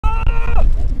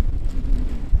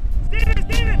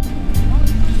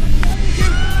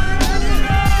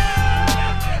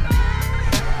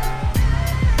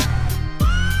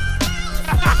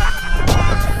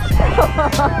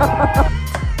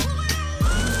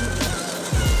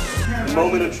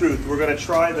Moment of truth. We're gonna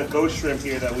try the ghost shrimp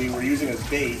here that we were using as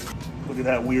bait. Look at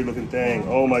that weird looking thing.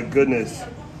 Oh my goodness.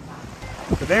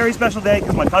 It's a very special day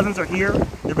because my cousins are here.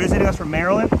 They're visiting us from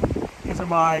Maryland. These are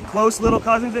my close little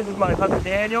cousins. This is my cousin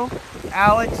Daniel,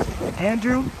 Alex,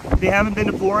 Andrew. They haven't been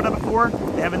to Florida before.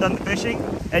 They haven't done the fishing.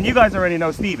 And you guys already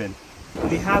know Steven.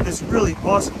 We have this really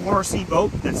awesome RC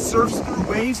boat that surfs through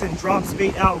waves and drops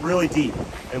bait out really deep.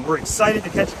 And we're excited to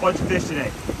catch a bunch of fish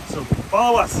today. So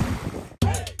follow us.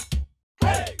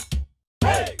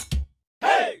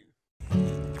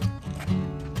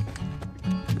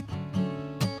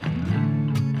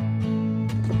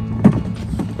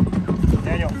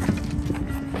 Daniel.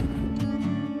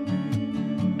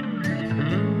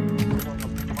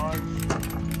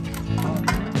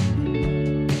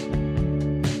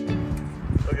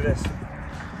 Look at this.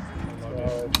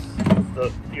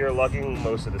 You're lugging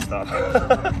most of the stuff,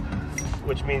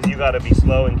 which means you got to be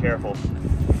slow and careful.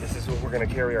 This is what we're going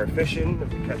to carry our fish in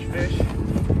if we catch fish.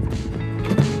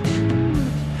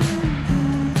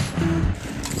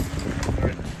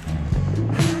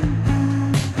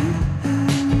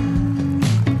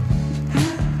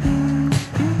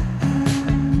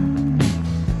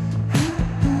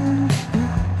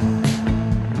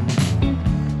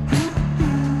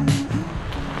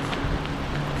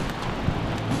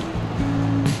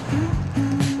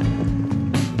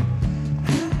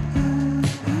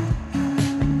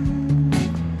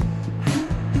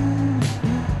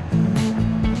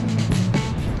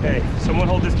 Okay, someone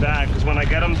hold this bag, because when I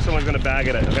get them, someone's going to bag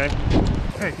it, okay?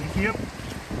 Okay, can you see them?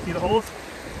 See the holes?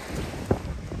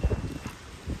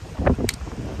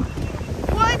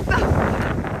 What the?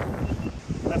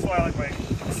 That's why I like my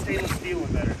stainless steel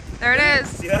one better. There it is.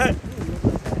 See that?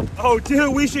 Oh,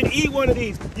 dude, we should eat one of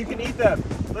these. You can eat them.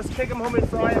 Let's take them home and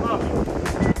fry them up.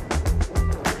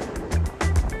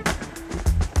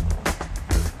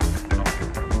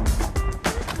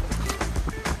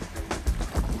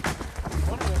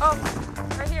 Oh,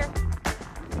 right here.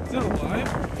 Is that alive?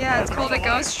 Yeah, it's called a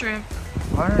ghost shrimp.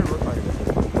 Why did it look like this?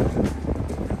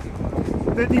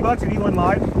 $50 to eat one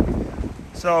live.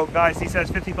 So, guys, he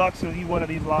says $50 to eat one of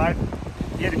these live.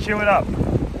 You had to chew it up.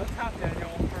 No cap,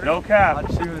 Daniel. No cap. I'll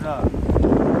chew it up.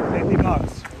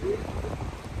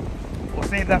 $50. We'll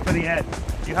save that for the end.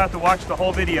 You have to watch the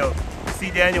whole video to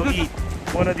see Daniel eat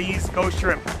one of these ghost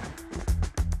shrimp.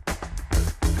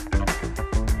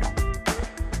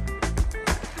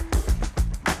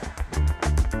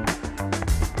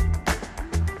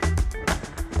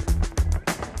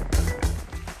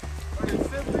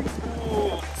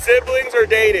 Siblings are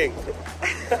dating.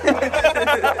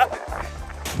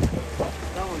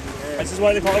 This is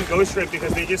why they call them ghost shrimp,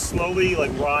 because they just slowly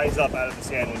like rise up out of the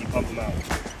sand when you pump them out.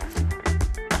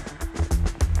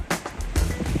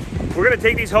 We're gonna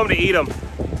take these home to eat them.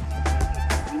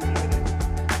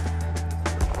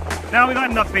 Now we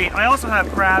got enough bait. I also have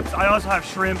crabs, I also have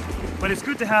shrimp, but it's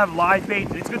good to have live bait,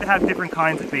 and it's good to have different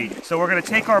kinds of bait. So we're gonna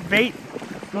take our bait,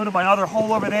 go to my other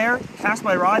hole over there, cast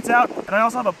my rods out, and I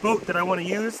also have a boat that I want to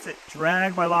use to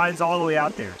drag my lines all the way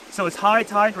out there. So it's high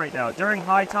tide right now. During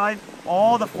high tide,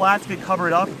 all the flats get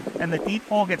covered up and the deep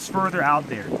hole gets further out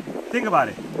there. Think about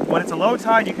it. When it's a low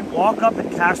tide, you can walk up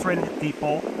and cast right into the deep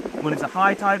hole. When it's a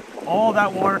high tide, all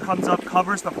that water comes up,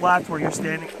 covers the flats where you're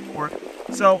standing for.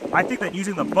 So I think that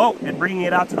using the boat and bringing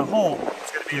it out to the hole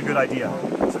is going to be a good idea.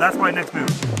 So that's my next move.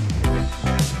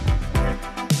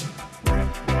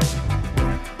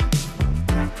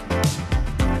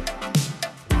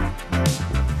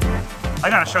 I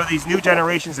gotta show these new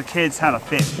generations of kids how to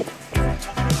fish.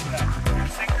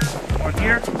 Sinker on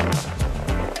here,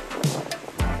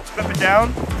 flip it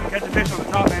down, catch the fish on the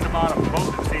top and the bottom,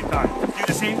 both at the same time. Do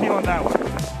the same thing on that one.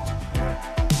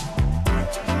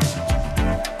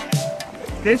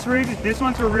 This rig, this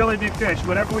one's for really big fish.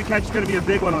 Whatever we catch is gonna be a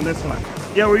big one on this one.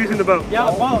 Yeah, we're using the boat.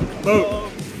 Yeah, boat.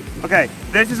 Boat. Okay,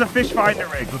 this is a fish finder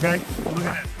rig, okay? Look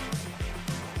at this.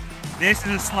 This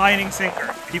is a sliding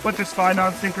sinker. You put this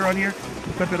 5-ounce sinker on here,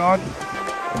 flip it on.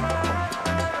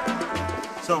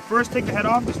 So first take the head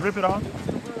off, just rip it off.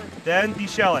 Then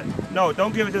de-shell it. No,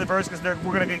 don't give it to the birds because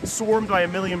we're gonna get swarmed by a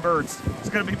million birds. It's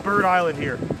gonna be bird island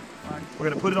here. We're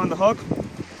gonna put it on the hook,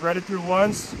 thread it through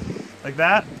once, like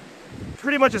that.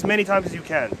 Pretty much as many times as you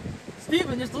can.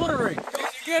 Steven, just littering.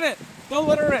 You get it. No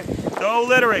littering. No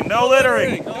littering. No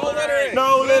littering. No littering.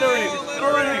 No littering.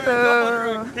 No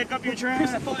littering. Pick up your trash.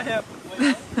 Crucify him.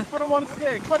 Put him on the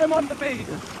stick. Put him on the bait.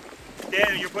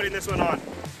 Daniel, you're putting this one on.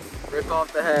 Rip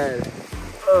off the head.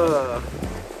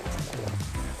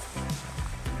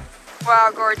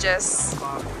 Wow, gorgeous.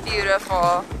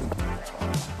 Beautiful.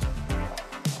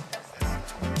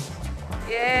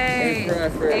 Yay! A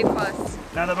plus.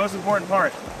 Now the most important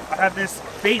part, I have this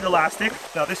bait elastic.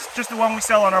 Now this is just the one we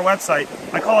sell on our website.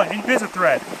 I call it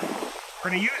Invisi-Thread.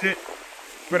 We're gonna use it.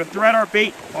 We're gonna thread our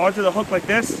bait onto the hook like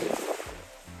this,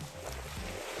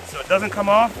 so it doesn't come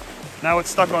off. Now it's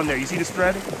stuck on there. You see this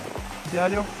thread,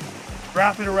 Daniel?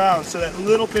 Wrap it around so that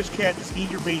little fish can't just eat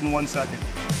your bait in 1 second.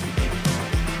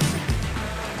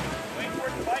 Wait for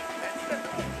it to bite.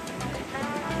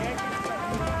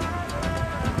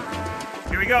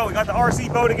 Here we go. We got the RC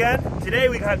boat again. Today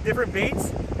we have different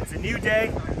baits. It's a new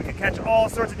day. We can catch all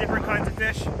sorts of different kinds of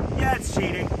fish. Yeah, it's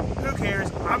cheating. Who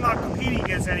cares? I'm not competing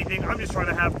against anything. I'm just trying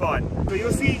to have fun. So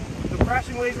you'll see the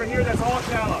crashing waves right here. That's all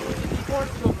shallow. Deep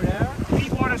water's over there.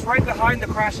 Deep water's right behind the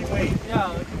crashing wave.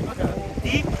 Yeah, okay.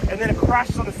 Deep, and then it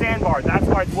crashes on the sandbar. That's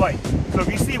why it's white. So if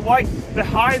you see white,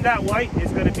 behind that white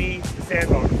is going to be the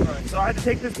sandbar. Right. So I had to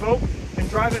take this boat and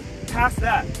drive it past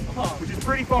that, which is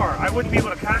pretty far. I wouldn't be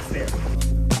able to cast there.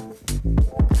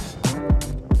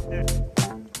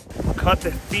 Cut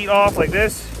the feet off like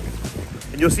this,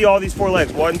 and you'll see all these 4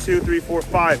 legs. 1, 2, 3, 4,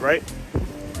 5, right?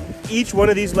 Each one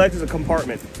of these legs is a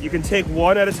compartment. You can take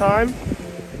one at a time,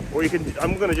 or you can,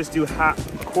 I'm gonna just do a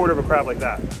quarter of a crab like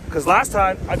that. Because last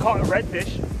time I caught a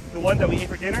redfish, the one that we ate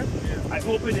for dinner, I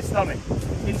opened his stomach.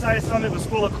 Inside his stomach was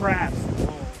full of crabs.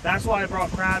 That's why I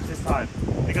brought crabs this time,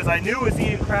 because I knew it was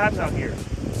eating crabs out here.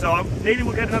 So maybe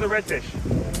we'll get another redfish.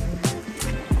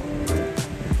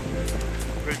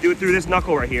 We're gonna do it through this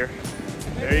knuckle right here.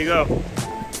 There you go.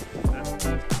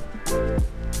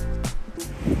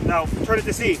 Now turn it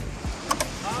to sea.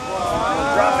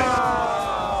 Drop it.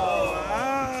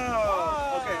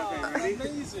 Okay, ready?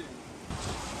 Amazing.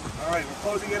 All right, we're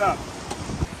closing it up.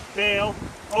 Bail,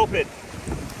 open.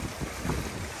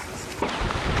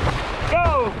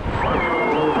 Go!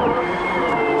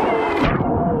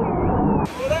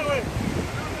 Go that way.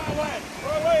 That way.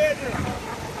 Wrong way, Andrew.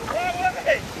 Wrong way.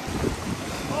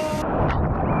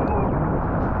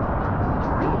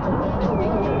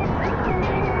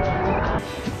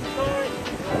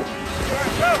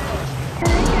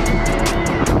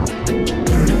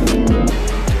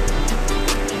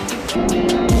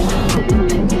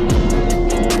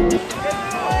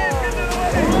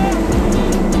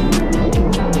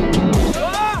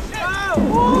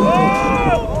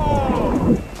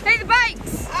 Hey, the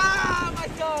bikes! Ah, my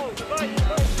toes.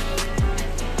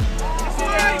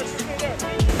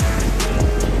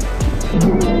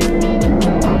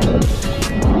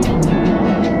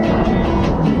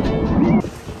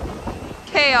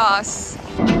 Chaos.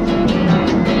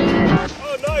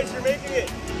 Oh, nice, you're making it.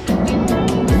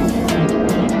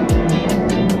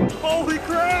 Holy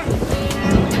crap!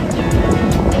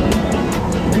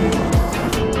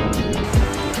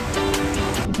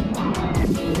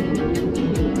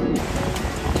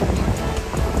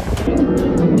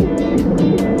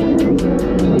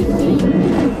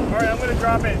 All right, I'm gonna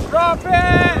drop it. Drop it!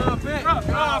 Drop it!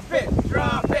 Drop it!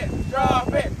 Drop it!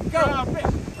 Drop it! Drop it!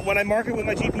 When I mark it with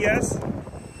my GPS,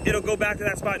 it'll go back to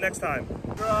that spot next time.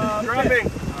 Dropping.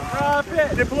 Drop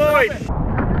it! Deployed.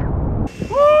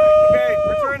 Okay,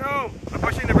 return home. I'm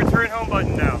pushing the return home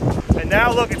button now. And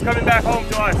now look, it's coming back home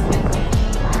to us.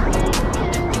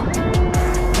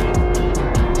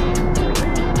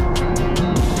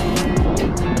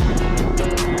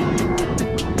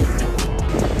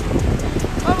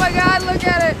 Oh my god, look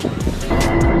at it!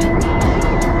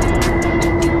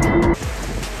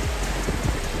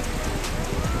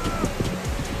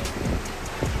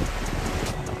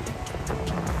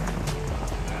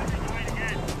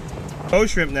 Bow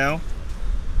shrimp now.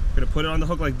 We're gonna put it on the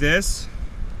hook like this,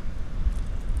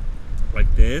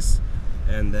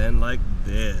 and then like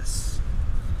this.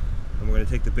 And we're gonna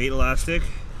take the bait elastic.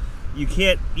 You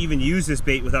can't even use this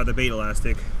bait without the bait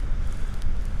elastic.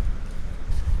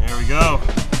 There we go.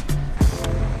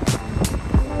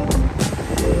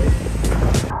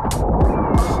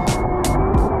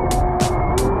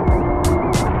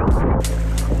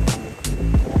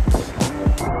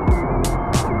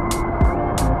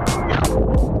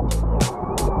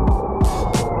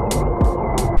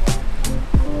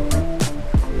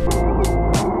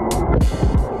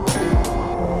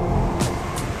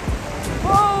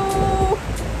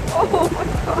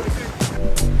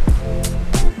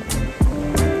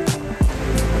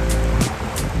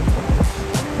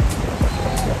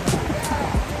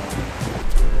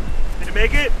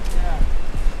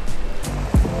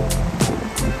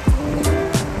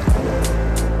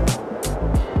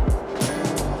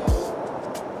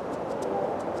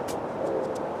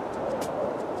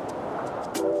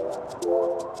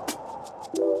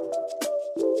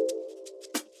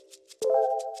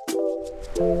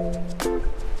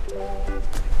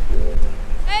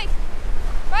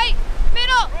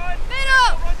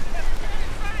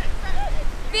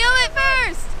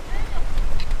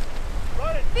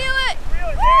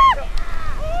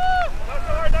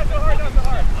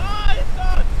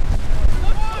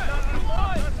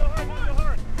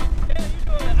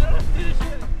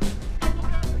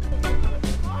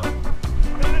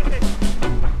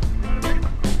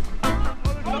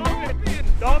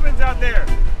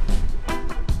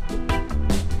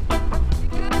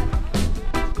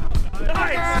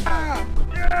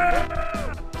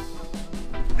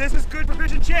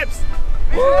 and chips.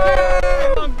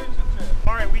 I love fish and chips.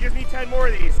 All right, we just need 10 more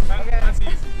of these. Okay. That's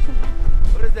easy.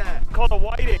 What is that? It's called a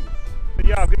whiting. Good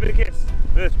job, give it a kiss.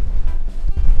 This.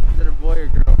 Is it a boy or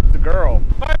girl? It's a girl.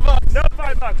 $5. No,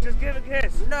 $5, just give it a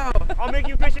kiss. No. I'll make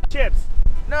you fish and chips.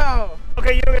 No.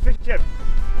 Okay, you don't get fish and chips.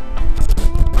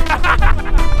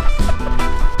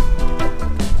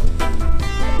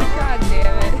 God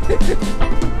damn it.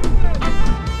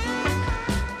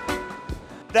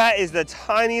 That is the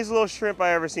tiniest little shrimp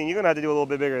I ever seen. You're gonna have to do a little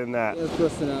bit bigger than that. He has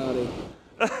personality.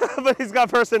 But he's got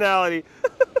personality.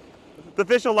 The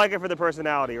fish will like it for the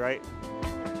personality, right?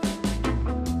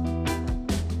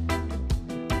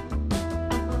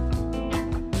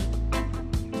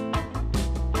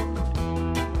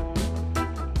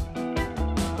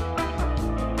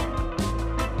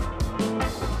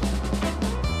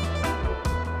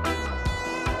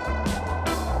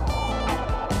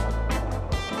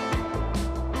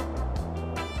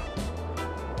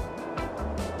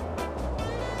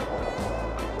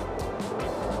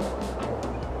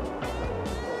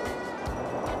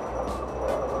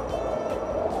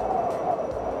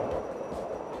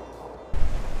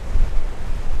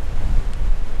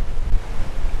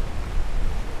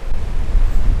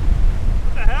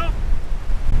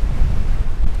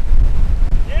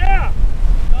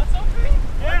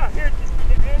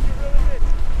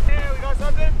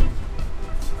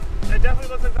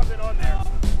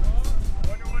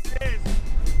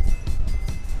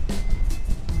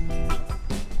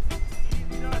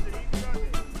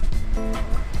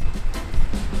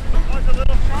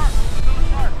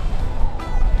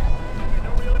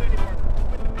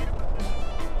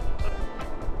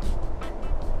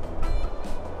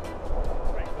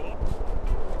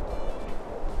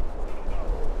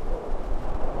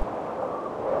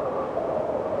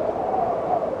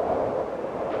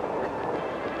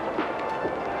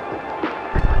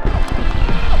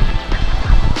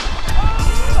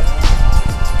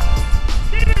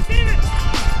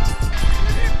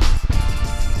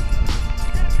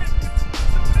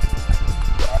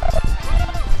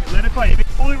 Fight. If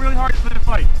it's pulling really hard, just let it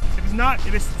fight. If it's not,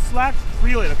 if it's slack,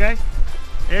 reel it, okay?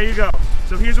 There you go.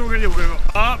 So here's what we're gonna do. We're gonna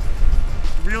go up,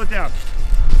 reel it down.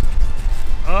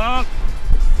 Up,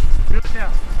 reel it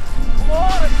down. Come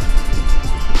on!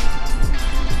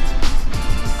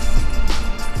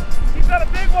 He's got a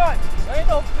big one! There ain't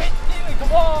no fish, Steven,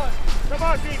 come on! Come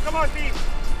on, Steve, come on, Steve.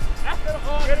 That's gonna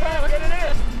hold. Get it in, get it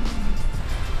in.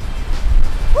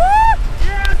 Woo!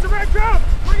 Yeah, it's a red drum!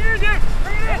 Bring it in, Dick!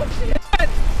 Bring it in!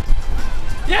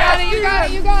 You got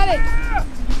it, you got it.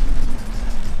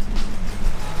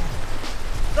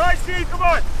 Nice, Steve, come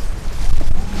on!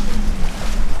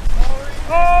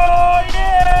 Oh,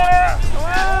 yeah!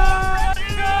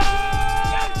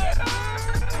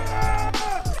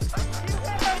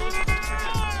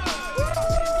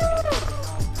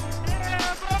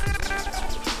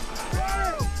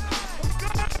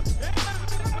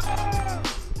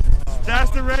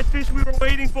 That's the redfish we were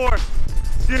waiting for.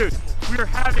 Dude, we are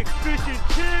having fish and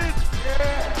chips.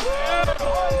 Yeah.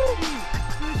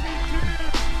 Fish and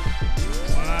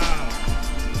chips. Wow.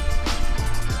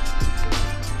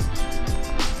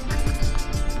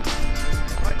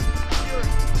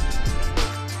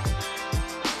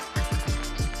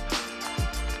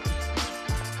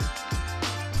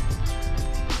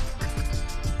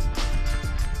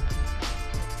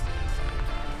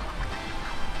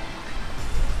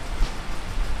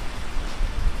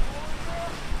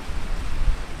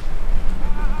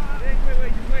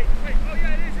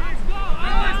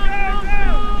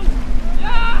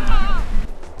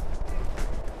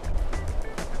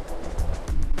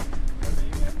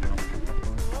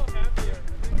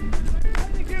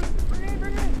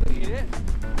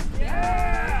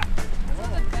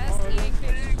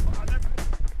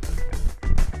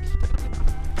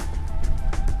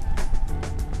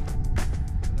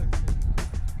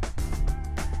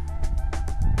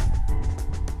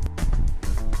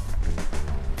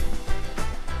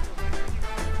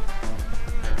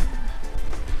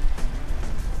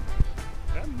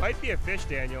 Might be a fish,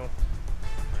 Daniel.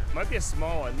 Might be a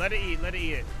small one. Let it eat, let it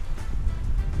eat it.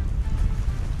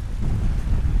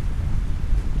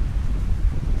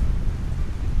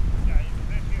 Yeah, he's a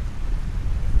fish here.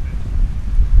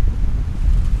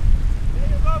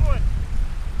 Daniel, got one.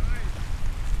 Nice.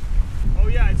 Oh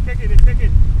yeah, it's kicking, it's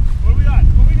kicking. What do we got?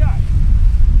 What do we got?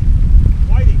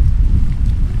 Whiting.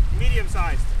 Medium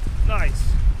sized.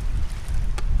 Nice.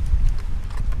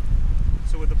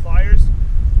 So with the pliers,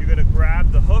 you're gonna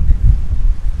grab the hook,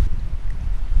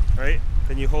 right?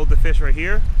 Then you hold the fish right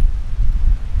here.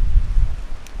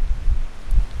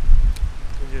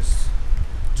 And just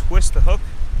twist the hook.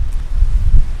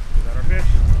 We got our fish.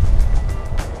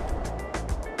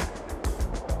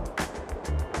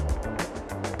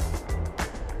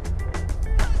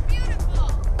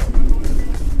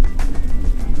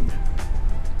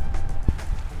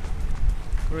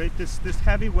 Right, this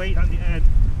heavy weight on the end.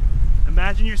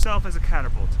 Imagine yourself as a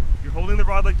catapult. You're holding the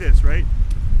rod like this, right?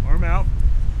 Arm out,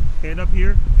 hand up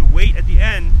here. The weight at the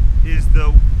end is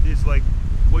like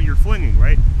what you're flinging,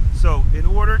 right? So in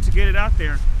order to get it out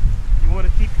there, you want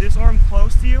to keep this arm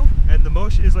close to you, and the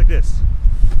motion is like this.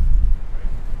 Right?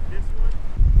 This one.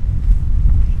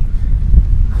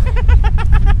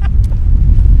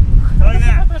 Like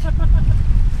that.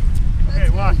 Okay,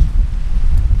 watch.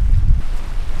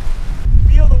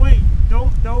 Feel the weight.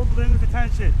 Don't lose the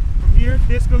tension. From here,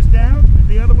 this goes down, and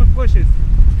the other one pushes.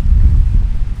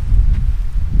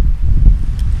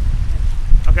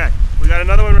 Okay, we got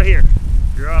another one right here.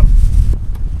 You're up.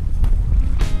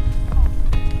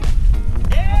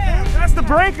 Yeah, that's the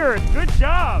breaker. Good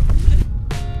job.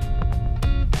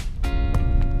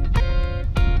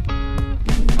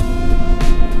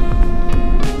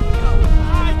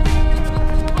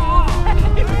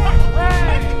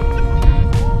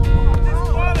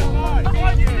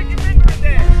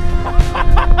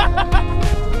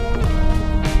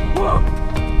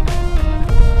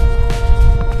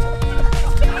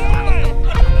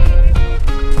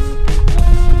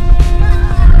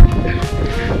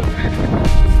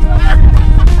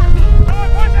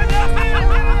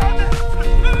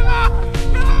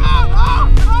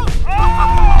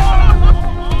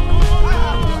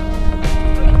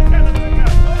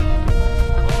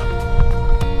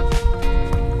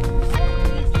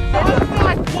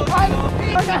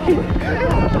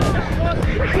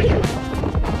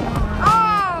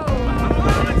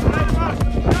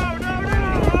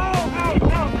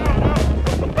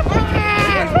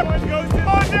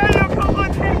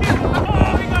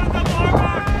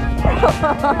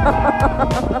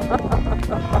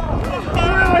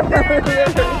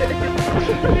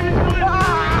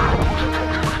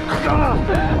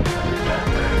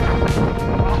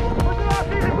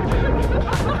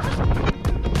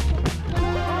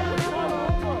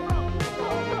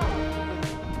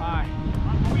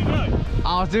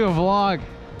 I'll do a vlog.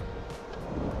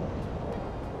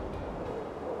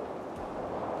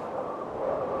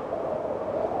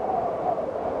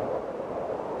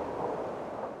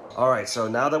 All right, so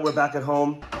now that we're back at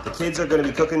home, the kids are gonna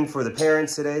be cooking for the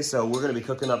parents today, so we're gonna be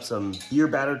cooking up some beer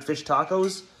battered fish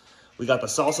tacos. We got the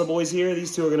salsa boys here.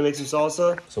 These two are gonna make some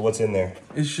salsa. So what's in there?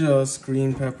 It's just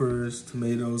green peppers,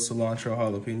 tomatoes, cilantro,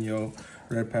 jalapeno,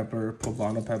 red pepper,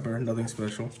 poblano pepper, nothing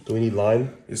special. Do we need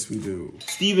lime? Yes, we do.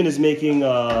 Steven is making,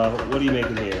 what are you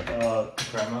making here?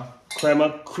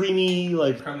 Crema. Creamy,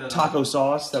 like taco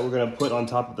sauce that we're gonna put on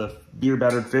top of the beer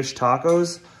battered fish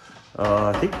tacos.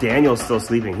 I think Daniel's still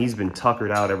sleeping. He's been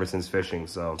tuckered out ever since fishing,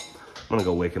 so I'm gonna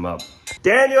go wake him up.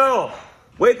 Daniel,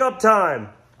 wake up time.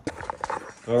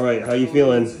 All right, how you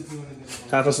feeling?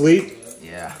 Half asleep?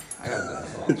 Yeah, I got that.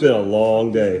 It's been a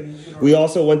long day. We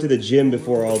also went to the gym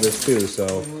before all this too,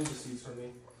 so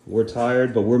we're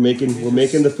tired, but we're making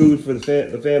the food for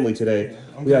the family today.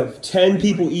 We have 10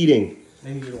 people eating.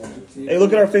 Hey,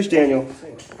 look at our fish, Daniel.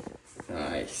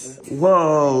 Nice.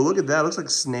 Whoa, look at that. Looks like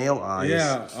snail eyes.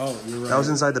 Yeah, oh, you're right. That was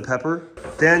inside the pepper.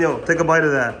 Daniel, take a bite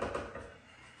of that.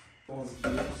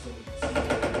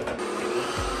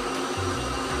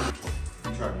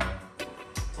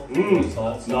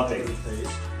 Mmm, nothing.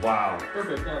 Wow.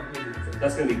 Perfect.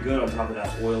 That's gonna be good on top of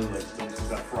that oil, like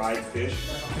that fried fish.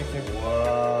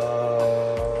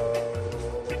 Whoa.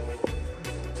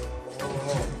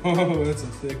 Oh, that's a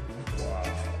thick one. Wow.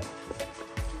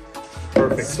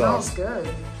 Perfect sauce. Smells good.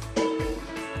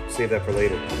 Save that for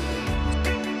later.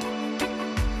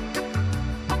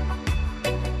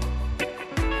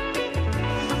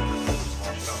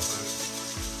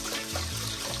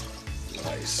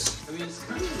 Nice. I mean, it's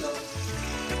kind of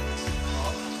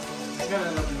it's gonna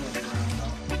end up being like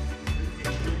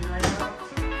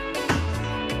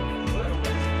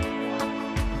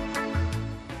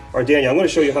All right, Daniel, I'm going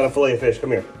to show you how to fillet a fish.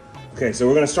 Come here. Okay, so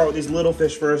we're going to start with these little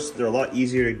fish first. They're a lot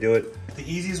easier to do it. The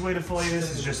easiest way to fillet this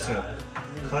is just to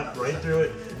cut right through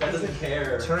it. That doesn't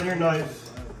care. Turn your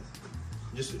knife.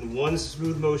 Just in one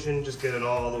smooth motion, just get it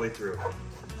all the way through.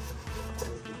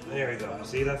 There we go.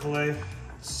 See that fillet?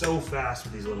 So fast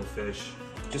with these little fish.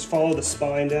 Just follow the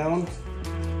spine down.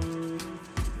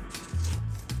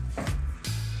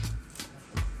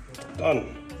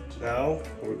 Done. Now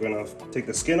we're gonna take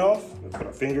the skin off. We'll put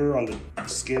our finger on the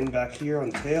skin back here on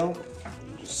the tail.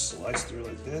 Just slice through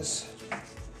like this.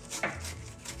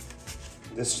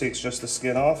 This takes just the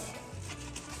skin off.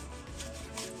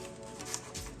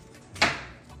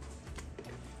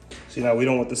 See, now we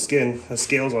don't want the skin, has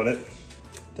scales on it.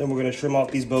 Then we're gonna trim off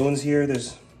these bones here.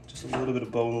 There's just a little bit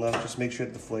of bone left. Just make sure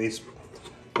that the fille's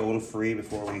bone free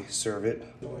before we serve it.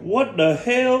 What the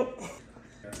hell?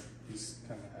 He's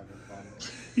kind of having fun.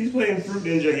 He's playing Fruit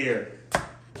Ninja here.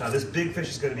 Now this big fish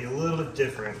is gonna be a little bit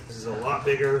different. This is a lot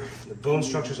bigger. The bone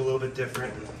structure's a little bit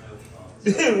different.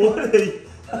 What are you?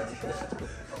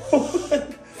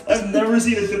 I've never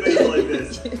seen a tomato like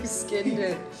this. You skinned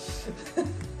it.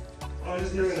 I'm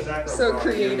just hearing in the background. So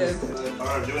creative.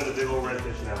 Alright, I'm doing the big old red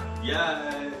fish now.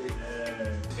 Yeah.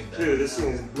 Dude, this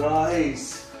thing is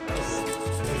nice.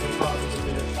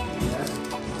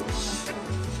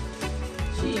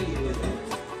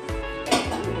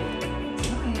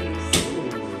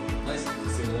 Nice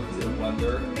to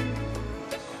wonder.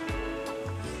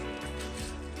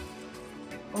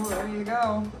 Oh, there you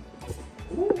go.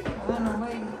 On the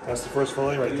way. That's the first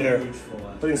fillet right there.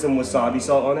 Putting some wasabi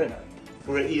salt on it.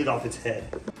 We're gonna eat it off its head.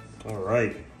 All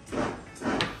right.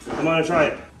 Come on and try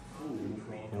it.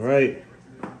 All right.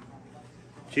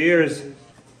 Cheers.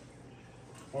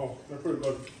 Oh, they're pretty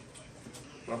good.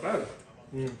 Not bad.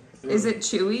 Is it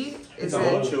chewy? It's a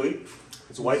little chewy.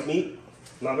 It's white meat,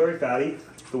 not very fatty.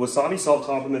 The wasabi salt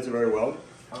complements it very well.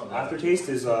 Aftertaste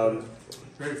is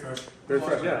Very fresh. very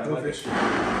fresh. Yeah, I like it.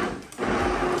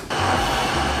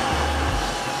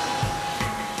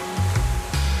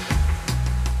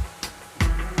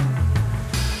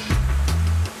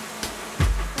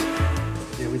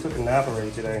 Yeah, we took a nap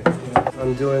already today.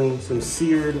 I'm doing some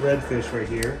seared redfish right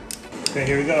here. Okay,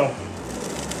 here we go.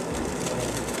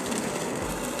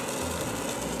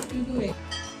 I'm gonna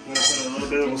put a little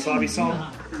bit of wasabi salt.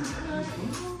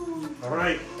 All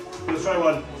right, let's try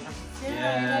one.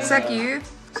 C'est cute.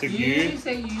 C'est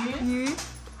cute.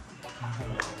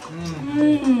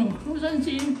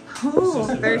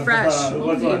 Oh, very fresh.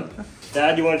 What's one?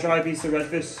 Dad, you want to try a piece of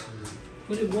redfish?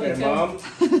 Okay, Mom.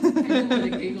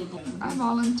 I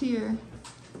volunteer.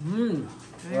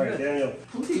 All right, Daniel.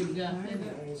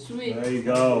 Sweet. There you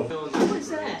go. What's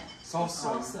that?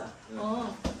 Salsa.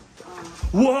 Oh.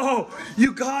 Whoa!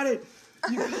 You got it.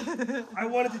 I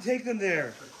wanted to take them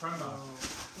there.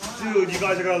 Dude, you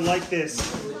guys are gonna like this.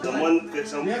 Someone,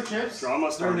 some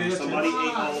drama started. Somebody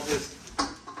ate all of this.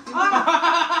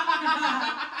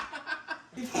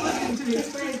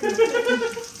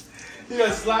 You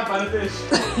got slapped by the fish.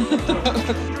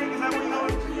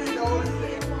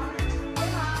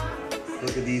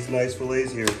 Look at these nice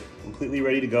fillets here. Completely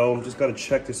ready to go. I'm just gotta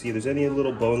check to see if there's any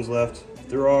little bones left. If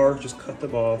there are, just cut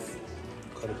them off.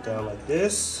 Cut it down like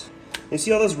this. You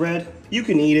see all this red? You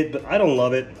can eat it, but I don't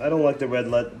love it. I don't like the red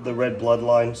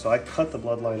bloodline, so I cut the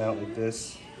bloodline out like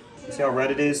this. You see how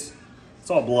red it is? It's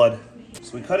all blood.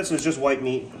 So we cut it so it's just white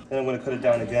meat. And I'm gonna cut it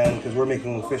down again because we're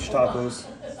making fish tacos.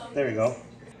 There you go.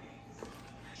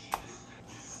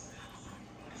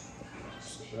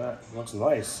 So that looks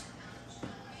nice.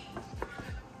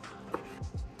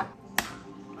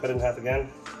 Cut it in half again.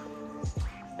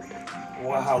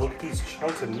 Wow, look at these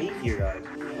chunks of meat here, guys.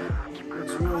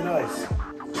 It's really nice.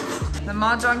 The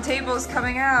mahjong table is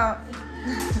coming out.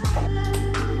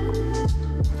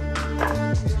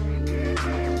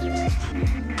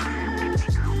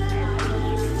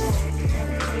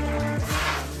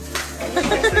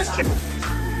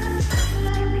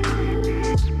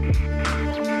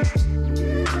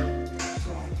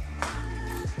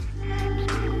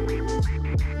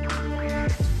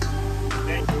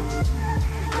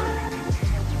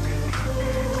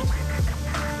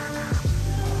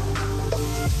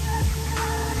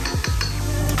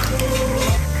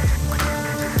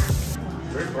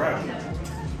 Very fresh.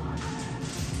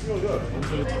 Really good.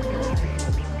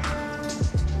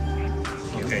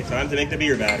 Okay, time to make the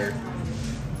beer batter.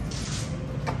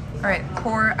 All right,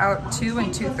 pour out 2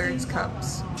 2/3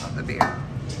 cups of the beer.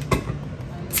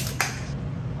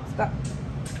 Stop.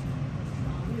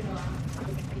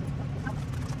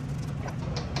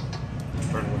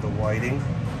 Starting with the whiting.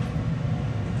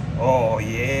 Oh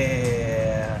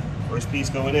yeah! First piece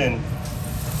going in.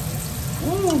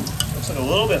 Woo! Looks like a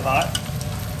little bit hot.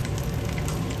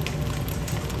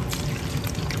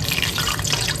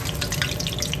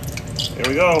 There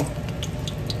we go.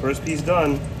 First piece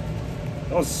done.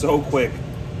 That was so quick.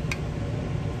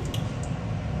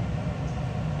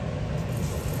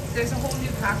 There's a whole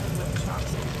new pack of lip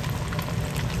chops.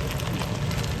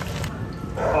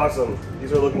 Awesome.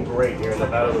 These are looking great here in the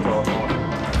batter that's all hot.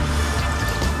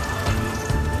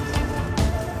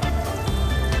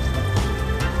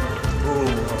 Ooh,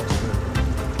 that looks good.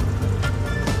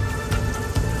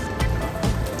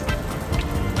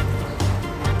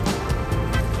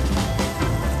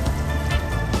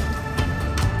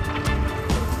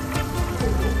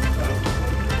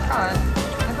 God.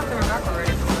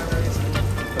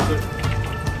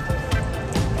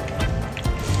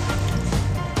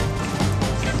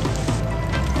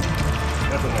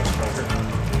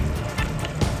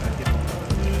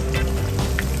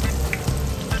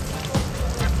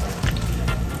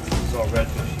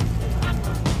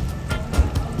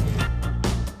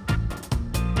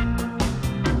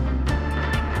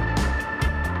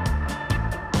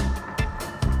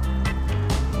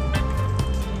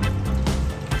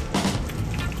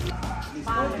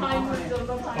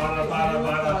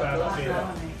 Oh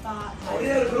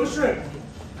yeah, the ghost shrimp.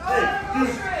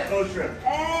 Hey, ghost shrimp.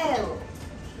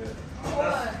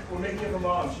 We're making it for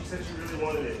mom. She said she really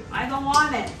wanted it. I don't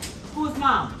want it. Who's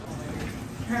mom?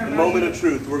 The moment of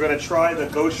truth. We're gonna try the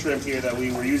ghost shrimp here that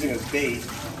we were using as bait.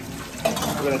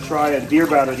 We're gonna try and beer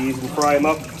batter these and fry them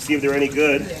up, see if they're any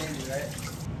good.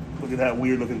 Look at that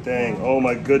weird looking thing. Oh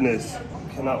my goodness.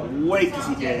 Cannot wait to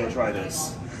see Daniel try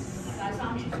this.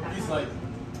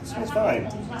 It smells fine.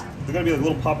 They're gonna be like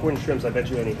little popcorn shrimps, I bet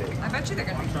you anything. I bet you they're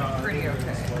gonna be pretty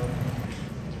okay.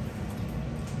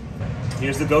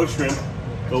 Here's the ghost shrimp.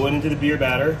 Going into the beer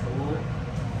batter.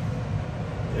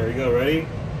 There you go, ready?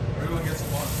 Everyone gets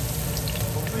one.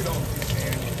 Hopefully don't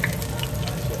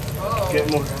be Get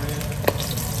more.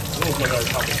 Oh my God,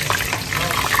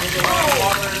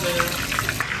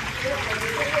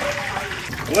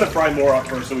 I'm gonna fry more up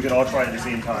first so we can all try it at the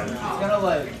same time. It's gonna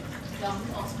like.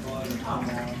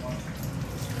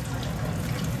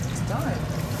 It's done.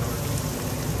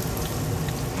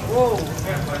 Whoa.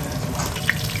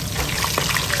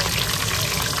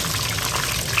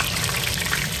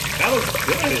 That looks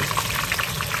good.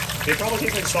 They probably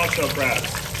taste like soft shell crabs.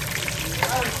 I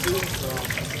assume so.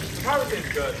 It probably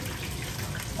tastes good.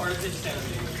 Or is it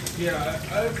yeah,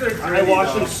 if they're dirty, I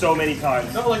watched them so many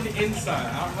times. No, like the inside.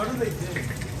 How do they dig?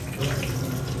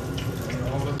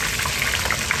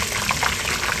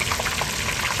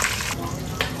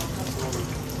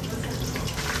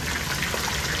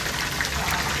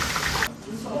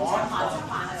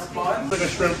 It's like a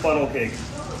shrimp funnel cake.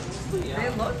 They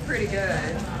look pretty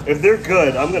good. If they're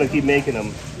good, I'm gonna keep making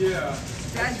them. Yeah.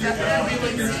 Dad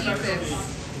definitely needs to eat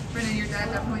this. Brennan, your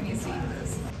dad definitely needs to eat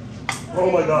this. Oh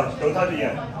my gosh, don't touch it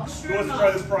yet. Who wants to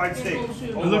try this fried steak? Oh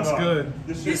It my looks God. good.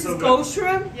 This is so good. Ghost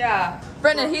shrimp? Yeah.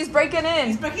 Brennan, he's breaking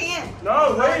in. Breaking in.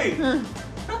 No, wait! Oh.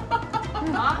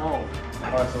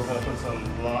 Alright, so we're gonna put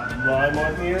some lime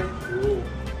on here. Ooh.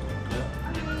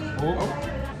 Oh.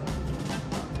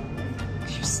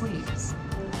 Your sleeves.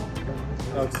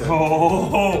 Okay.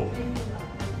 Oh!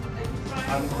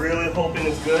 I'm really hoping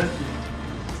it's good.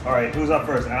 Alright, who's up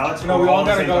first? Alex? No, Or we all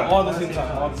at the gotta same go time? all at the same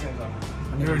time. All at the same time.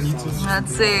 You already need to.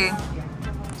 Let's see.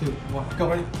 2, 1, go.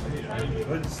 Ready?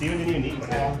 Good. Steven didn't even eat my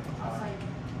hand.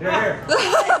 Here.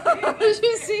 Did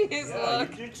you see his Yeah,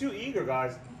 look? you're too eager,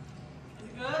 guys.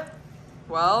 Good?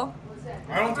 Well,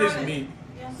 I don't taste meat.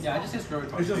 Yeah, I just get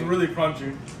strawberry. It's just really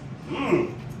crunchy.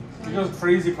 Mmm. It's just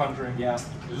crazy crunchy. Yeah, It's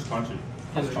just crunchy.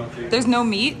 it's crunchy. there's no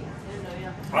meat.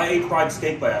 I ate fried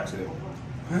steak by accident.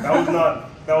 That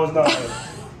was not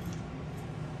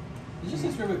It just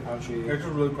tastes really crunchy. It's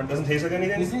just really crunchy. doesn't taste like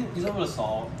anything? There's a little bit of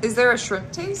salt. Is there a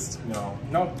shrimp taste? No.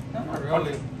 No, not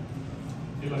really.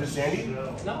 Is it sandy?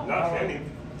 No. Not sandy.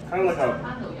 Kind of like a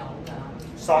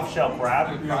soft shell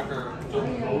crab. Cracker.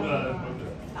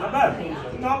 Not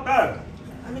bad. Not bad.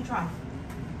 Let me try.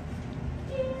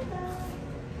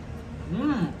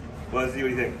 Mmm. Well, let's see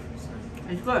what you think.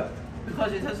 It's good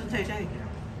because it doesn't taste anything.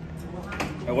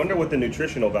 I wonder what the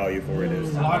nutritional value for it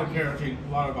is. A lot of carotene.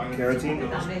 A lot of vitamins.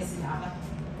 Carotene?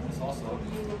 It's also.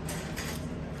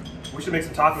 We should make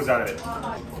some tacos out of it.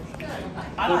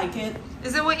 I like it.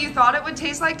 Is it what you thought it would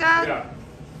taste like, Dad? Yeah,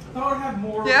 I thought it had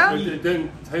more. Yeah? it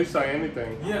didn't taste like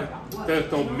anything. Yeah. There's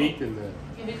no meat in there.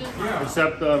 Yeah.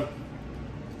 Except,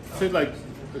 tastes like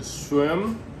a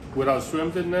shrimp without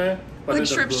shrimp in there. But Like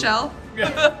it's a shrimp blue- shell?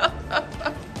 Yeah.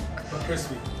 But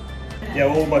crispy. Yeah,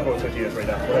 we'll hold my phone tortillas right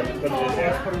now. Put it in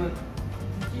there.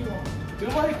 Do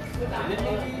like.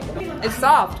 It's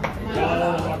soft.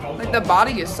 Like the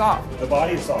body is soft, The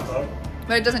body is soft, huh?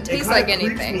 but it doesn't It taste kinda like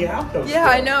creeps anything. me out, though, Yeah, still.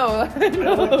 I know. I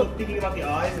don't like thinking about the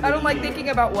eyes. And I the don't like eating. thinking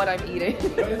about what I'm eating.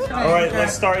 All right,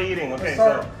 let's start eating. Okay,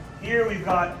 so here we've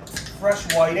got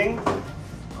fresh whiting.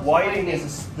 Whiting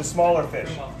is the smaller fish.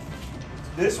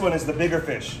 This one is the bigger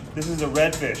fish. This is a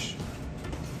red fish.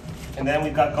 And then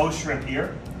we've got ghost shrimp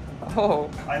here. Oh.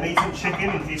 I made some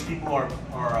chicken in case people are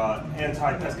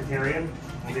anti-pescatarian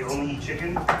and they only eat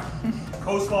chicken.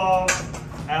 Coleslaw.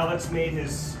 Alex made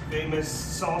his famous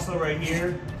salsa right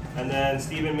here. And then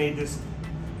Steven made this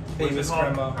what's it Famous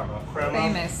called? crema. Crema.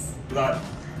 Famous. We got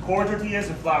corn tortillas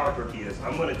and flour tortillas.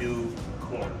 I'm gonna do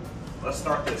corn. Let's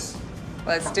start this.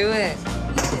 Let's do it.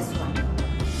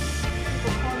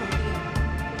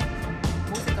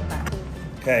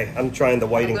 Okay, I'm trying the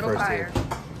whiting little first fire. here.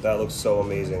 That looks so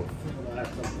amazing.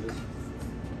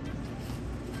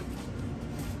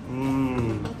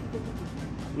 Mmm.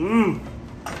 Mmm.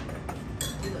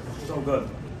 So good.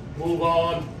 Move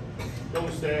on.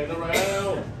 Don't stand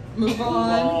around. Move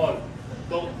on.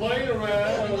 Don't play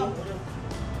around.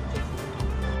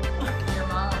 Your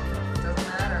mom. Doesn't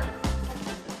matter.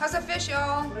 How's the fish,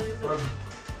 y'all?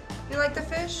 You like the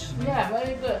fish? Yeah,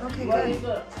 very good. Okay, very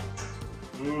good.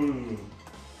 Mmm.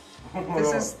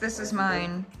 This is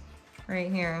mine,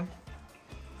 right here.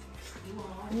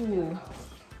 Ooh,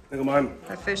 Look at mine.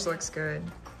 that fish looks good.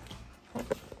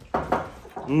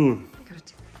 Mmm.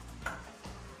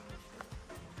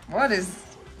 What is?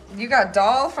 You got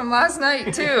dal from last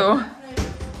night too.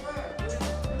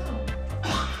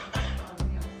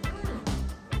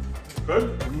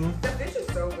 Good? The fish is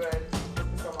so good.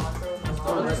 The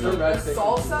cilantro. That's not bad. The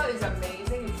salsa is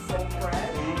amazing. It's so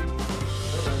fresh.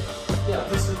 Yeah,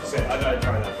 this is. Okay, I gotta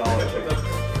try that. Dollar chicken.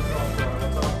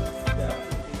 Yeah.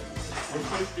 Which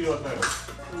fish do you like better?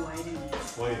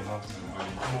 Whiting, huh?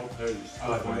 I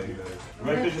like whiting better.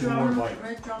 Red fish is more like.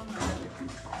 Red drum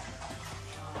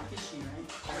fishy,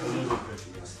 right? A little bit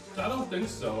fishy. I don't think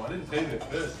so. I didn't taste the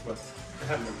fish, but it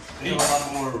had no There's a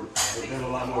lot more. There's a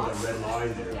lot more of the red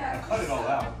line there. I cut it all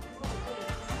out.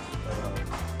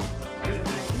 I didn't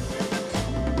think.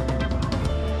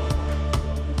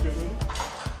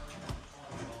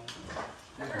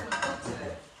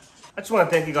 I just want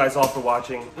to thank you guys all for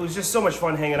watching. It was just so much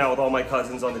fun hanging out with all my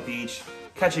cousins on the beach,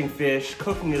 catching fish,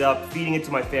 cooking it up, feeding it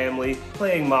to my family,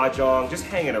 playing mahjong, just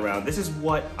hanging around. This is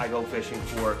what I go fishing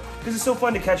for, because it's so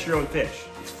fun to catch your own fish.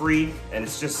 It's free, and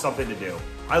it's just something to do.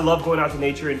 I love going out to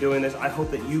nature and doing this. I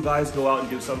hope that you guys go out and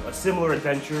do a similar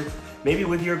adventure, maybe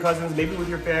with your cousins, maybe with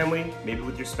your family, maybe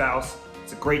with your spouse.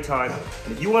 It's a great time.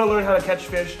 And if you want to learn how to catch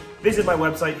fish, visit my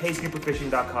website,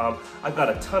 heyskipperfishing.com. I've got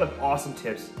a ton of awesome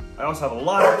tips. I also have a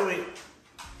lot of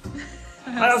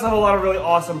really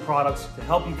awesome products to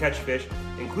help you catch fish,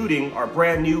 including our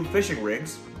brand new fishing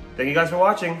rigs. Thank you guys for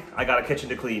watching. I got a kitchen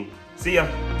to clean. See ya.